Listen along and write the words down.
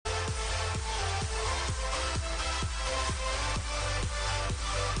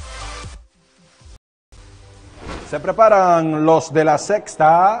Se preparan los de la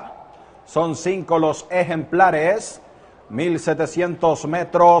sexta, son 5 los ejemplares, 1700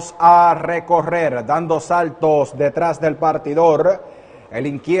 metros a recorrer, dando saltos detrás del partidor, el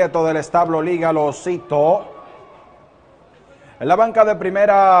inquieto del establo Liga Losito. En la banca de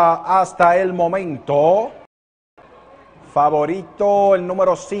primera hasta el momento, favorito el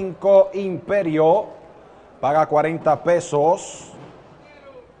número 5, Imperio, paga 40 pesos,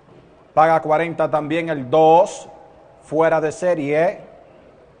 paga 40 también el 2, fuera de serie.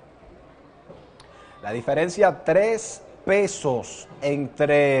 La diferencia 3 pesos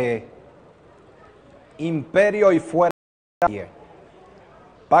entre Imperio y fuera de serie.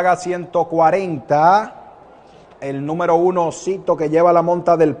 Paga 140 el número 1, Cito, que lleva la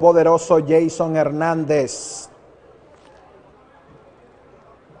monta del poderoso Jason Hernández.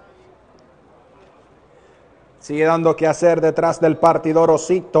 Sigue dando que hacer detrás del partidor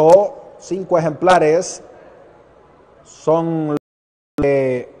Osito. 5 ejemplares son los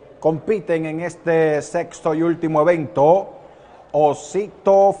que compiten en este sexto y último evento.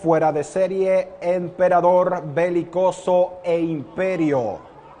 Osito, fuera de serie, Emperador, Belicoso e Imperio.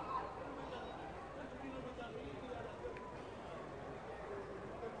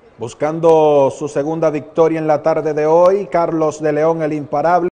 Buscando su segunda victoria en la tarde de hoy, Carlos de León, el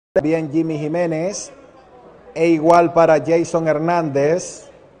imparable, también Jimmy Jiménez, e igual para Jason Hernández.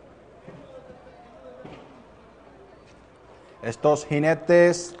 Estos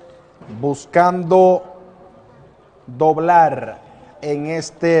jinetes buscando doblar en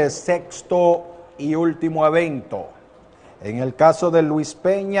este sexto y último evento. En el caso de Luis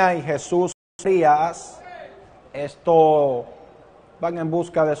Peña y Jesús Frías, esto van en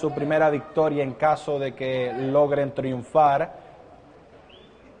busca de su primera victoria en caso de que logren triunfar.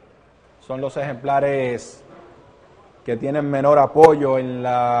 Son los ejemplares que tienen menor apoyo en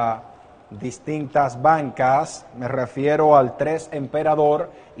las distintas bancas. Me refiero al 3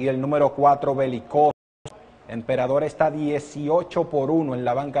 Emperador y el número 4 Belicoso. Emperador está 18-1 en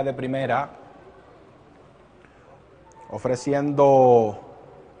la banca de primera, ofreciendo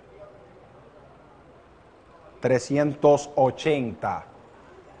 380.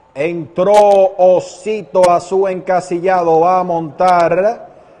 Entró Osito a su encasillado, va a montar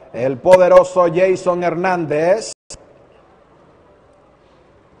el poderoso Jason Hernández.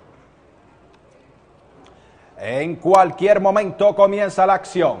 En cualquier momento comienza la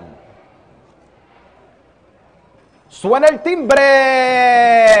acción. Suena el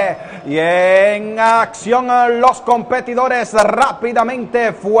timbre y en acción los competidores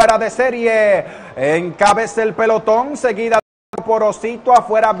rápidamente fuera de serie. Encabeza el pelotón, seguida por Osito,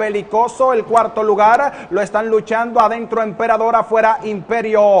 afuera Belicoso, el cuarto lugar lo están luchando, adentro Emperador, afuera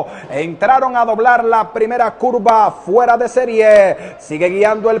Imperio. Entraron a doblar la primera curva fuera de serie, sigue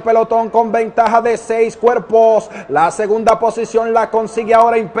guiando el pelotón con ventaja de 6 cuerpos. La segunda posición la consigue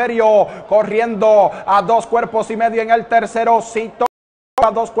ahora Imperio, corriendo a 2 cuerpos y medio en el tercero Osito. A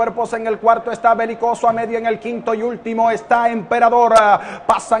 2 cuerpos en el cuarto está Belicoso, a medio en el quinto y último está Emperador.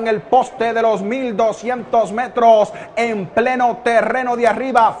 Pasan el poste de los 1200 metros en pleno terreno de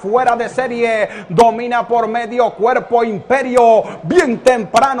arriba, fuera de serie. Domina por medio cuerpo Imperio. Bien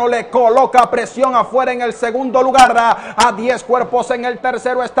temprano le coloca presión afuera en el segundo lugar. A 10 cuerpos en el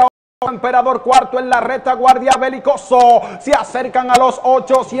tercero está Emperador, cuarto en la retaguardia Belicoso. Se acercan a los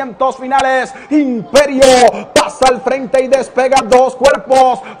 800 finales. Imperio pasa al frente y despega 2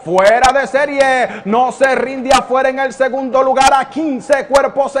 cuerpos fuera de serie. No se rinde afuera en el segundo lugar, a 15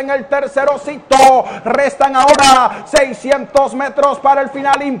 cuerpos en el tercero Cito. Restan ahora 600 metros para el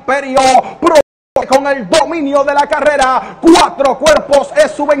final. Imperio con el dominio de la carrera, 4 cuerpos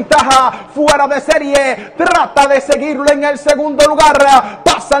es su ventaja, fuera de serie, trata de seguirlo en el segundo lugar,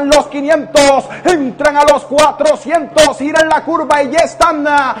 pasan los 500, entran a los 400, giran la curva y ya están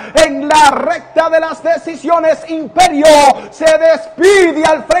en la recta de las decisiones. Imperio se despide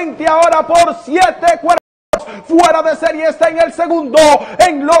al frente ahora por 7 cuerpos. Fuera de serie está en el segundo,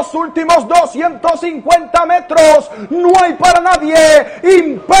 en los últimos 250 metros, no hay para nadie.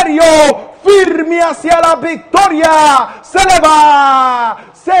 Imperio firme hacia la victoria, se eleva,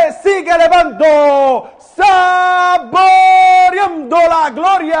 se sigue elevando, saboreando la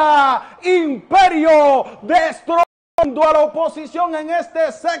gloria. Imperio destrozando a la oposición en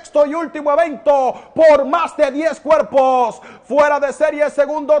este sexto y último evento por más de 10 cuerpos. Fuera de serie,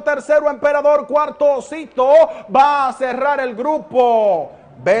 segundo, tercero Emperador, cuarto Osito. Va a cerrar el grupo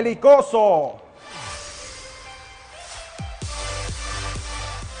Belicoso.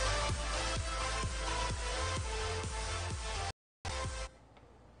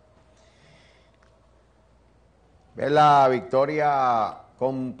 Ve la victoria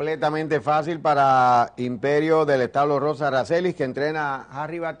completamente fácil para Imperio del establo Rosa Aracelis, que entrena a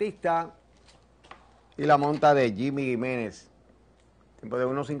Harry Batista, y la monta de Jimmy Jiménez. Tiempo de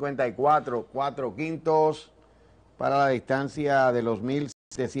 1.54, 4 quintos para la distancia de los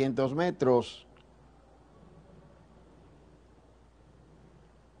 1.700 metros.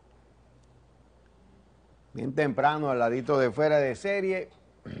 Bien temprano, al ladito de fuera de serie.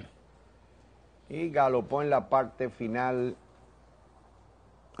 Y galopó en la parte final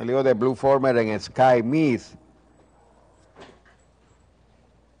el hijo de Blue Former en Sky Miss.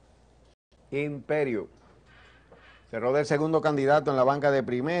 Imperio. Cerró del segundo candidato en la banca de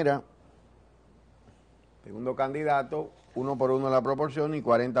primera. Segundo candidato, 1 por 1 la proporción y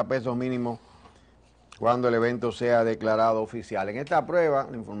 40 pesos mínimo cuando el evento sea declarado oficial. En esta prueba,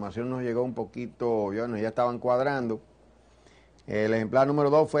 la información nos llegó un poquito, bueno, ya estaban cuadrando. El ejemplar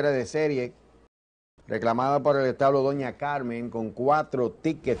número 2 fuera de serie, reclamada por el establo Doña Carmen, con 4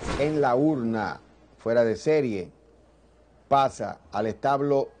 tickets en la urna, fuera de serie, pasa al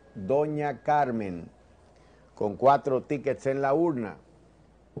establo Doña Carmen, con 4 tickets en la urna.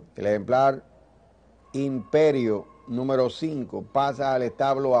 El ejemplar Imperio número 5 pasa al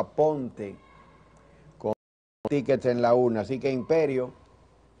establo Aponte, con tickets en la urna. Así que Imperio,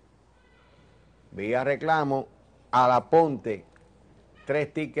 vía reclamo, al Aponte,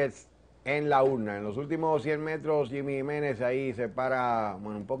 3 tickets en la urna. En los últimos 100 metros, Jimmy Jiménez ahí se para,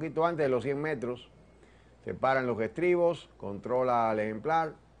 bueno, un poquito antes de los 100 metros, se paran los estribos, controla al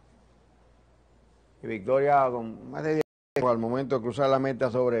ejemplar. Y victoria con más de 10 al momento de cruzar la meta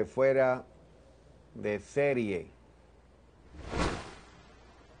sobre fuera de serie.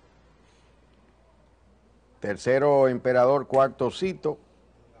 Tercero Emperador, cuarto Cito.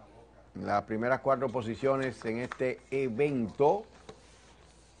 Las primeras 4 posiciones en este evento.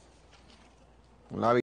 La